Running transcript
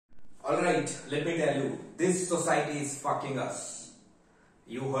Alright, let me tell you, this society is fucking us.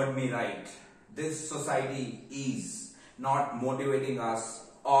 You heard me right. This society is not motivating us,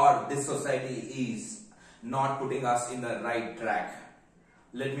 or this society is not putting us in the right track.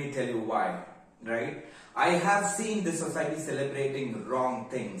 Let me tell you why, right? I have seen this society celebrating wrong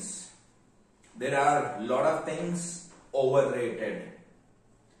things. There are a lot of things overrated.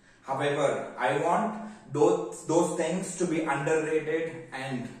 However, I want those things to be underrated,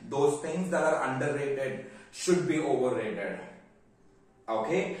 and those things that are underrated should be overrated.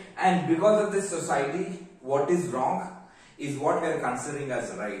 Okay? And because of this society, what is wrong is what we are considering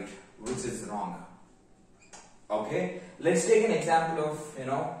as right, which is wrong. Okay? Let's take an example of,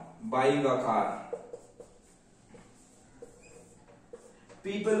 buying a car.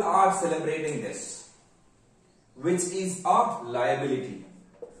 People are celebrating this, which is a liability.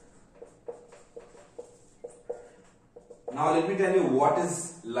 Now let me tell you what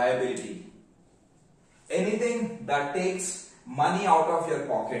is liability. Anything that takes money out of your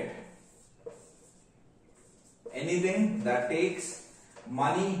pocket. Anything that takes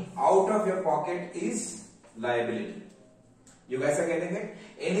money out of your pocket is liability. You guys are getting it?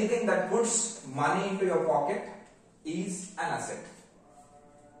 Anything that puts money into your pocket is an asset.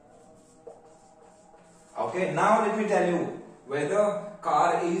 Okay, now let me tell you whether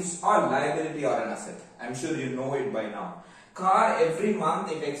car is a liability or an asset. I'm sure you know it by now. Car, every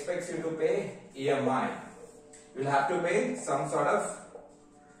month it expects you to pay EMI. You'll have to pay some sort of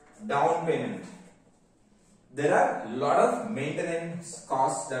down payment. There are a lot of maintenance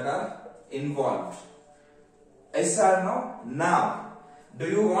costs that are involved. Yes or no? Now, do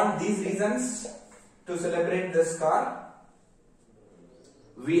you want these reasons to celebrate this car?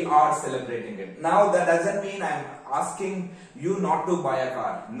 We are celebrating it. Now that doesn't mean I'm asking you not to buy a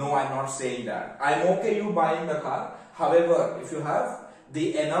car. No, I'm not saying that. I'm okay you buying the car. However, if you have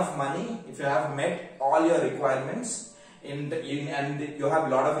the enough money, if you have met all your requirements and you have a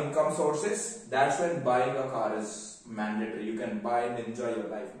lot of income sources, that's when buying a car is mandatory. You can buy and enjoy your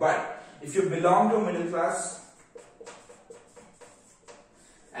life. But if you belong to middle class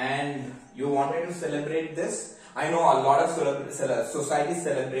and you wanted to celebrate this, I know a lot of society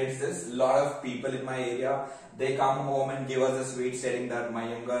celebrates this. A lot of people in my area, they come home and give us a sweet stating that my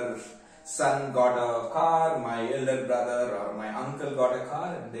younger son got a car, my elder brother or my uncle got a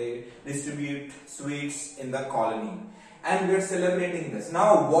car, and they distribute sweets in the colony. And we are celebrating this.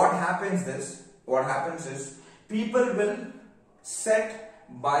 Now what happens is people will set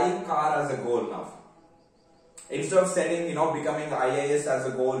buying car as a goal now. Instead of setting, becoming IAS as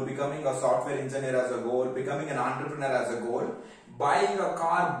a goal, becoming a software engineer as a goal, becoming an entrepreneur as a goal, buying a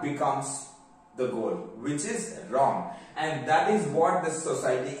car becomes the goal, which is wrong. And that is what this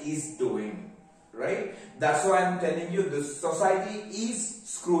society is doing, right? That's why I'm telling you, this society is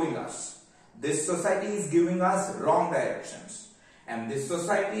screwing us. This society is giving us wrong directions. And this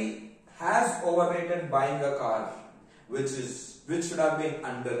society has overrated buying a car, which should have been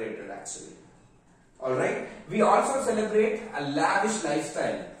underrated actually. Alright, we also celebrate a lavish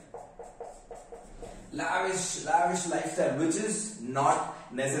lifestyle. Lavish lifestyle, which is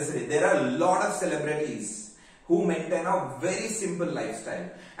not necessary. There are a lot of celebrities who maintain a very simple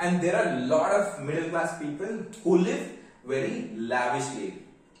lifestyle. And there are a lot of middle class people who live very lavishly,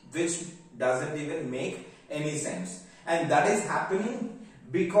 which doesn't even make any sense. And that is happening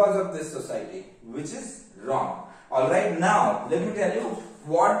because of this society, which is wrong. Alright, now let me tell you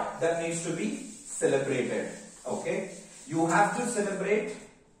what that needs to be celebrated. Okay, you have to celebrate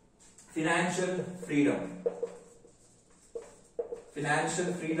financial freedom. Financial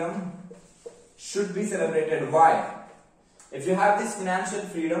freedom should be celebrated. Why? If you have this financial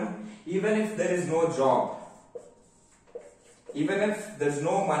freedom, even if there is no job, even if there's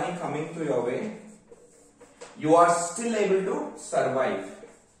no money coming to your way, you are still able to survive.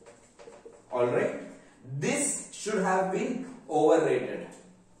 Alright, this should have been overrated.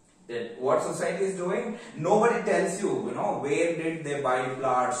 What society is doing, nobody tells you, where did they buy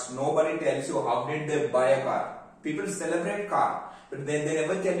plots, nobody tells you how did they buy a car. People celebrate car, but then they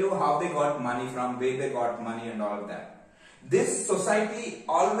never tell you how they got money from, where they got money and all of that. This society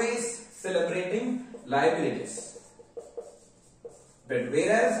always celebrating liabilities. But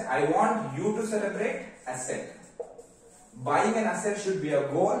whereas I want you to celebrate asset. Buying an asset should be a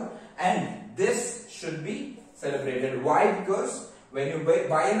goal, and this should be celebrated. Why? Because when you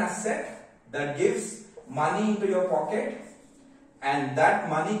buy an asset, that gives money into your pocket, and that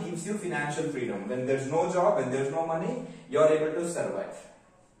money gives you financial freedom. When there's no job, when there's no money, you're able to survive.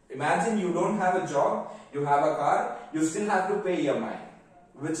 Imagine you don't have a job, you have a car, you still have to pay EMI,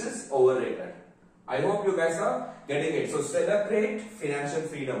 which is overrated. I hope you guys are getting it. So celebrate financial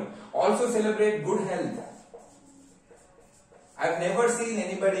freedom. Also celebrate good health. I've never seen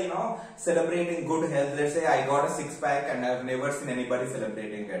anybody, celebrating good health. Let's say I got a six-pack and I've never seen anybody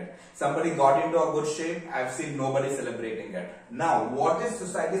celebrating it. Somebody got into a good shape, I've seen nobody celebrating it. Now, what is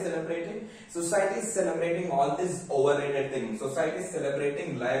society celebrating? Society is celebrating all these overrated things. Society is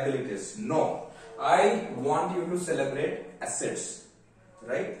celebrating liabilities. No. I want you to celebrate assets.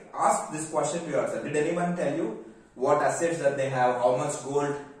 Right? Ask this question to yourself. Did anyone tell you what assets that they have? How much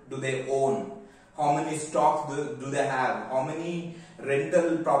gold do they own? How many stocks do they have? How many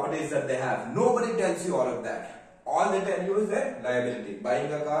rental properties that they have? Nobody tells you all of that. All they tell you is their liability.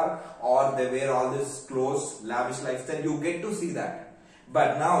 Buying a car, or they wear all this clothes, lavish lifestyle. You get to see that.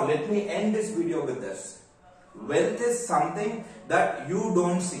 But now let me end this video with this. Wealth is something that you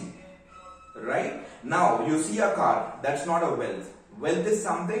don't see. Right? Now you see a car. That's not a wealth. Wealth is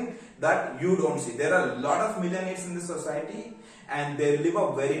something that you don't see. There are a lot of millionaires in the society and they live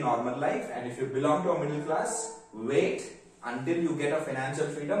a very normal life, and if you belong to a middle class, wait until you get a financial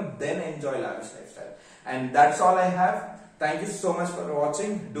freedom, then enjoy lavish lifestyle. And that's all I have. Thank you so much for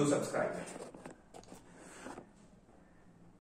watching. Do subscribe.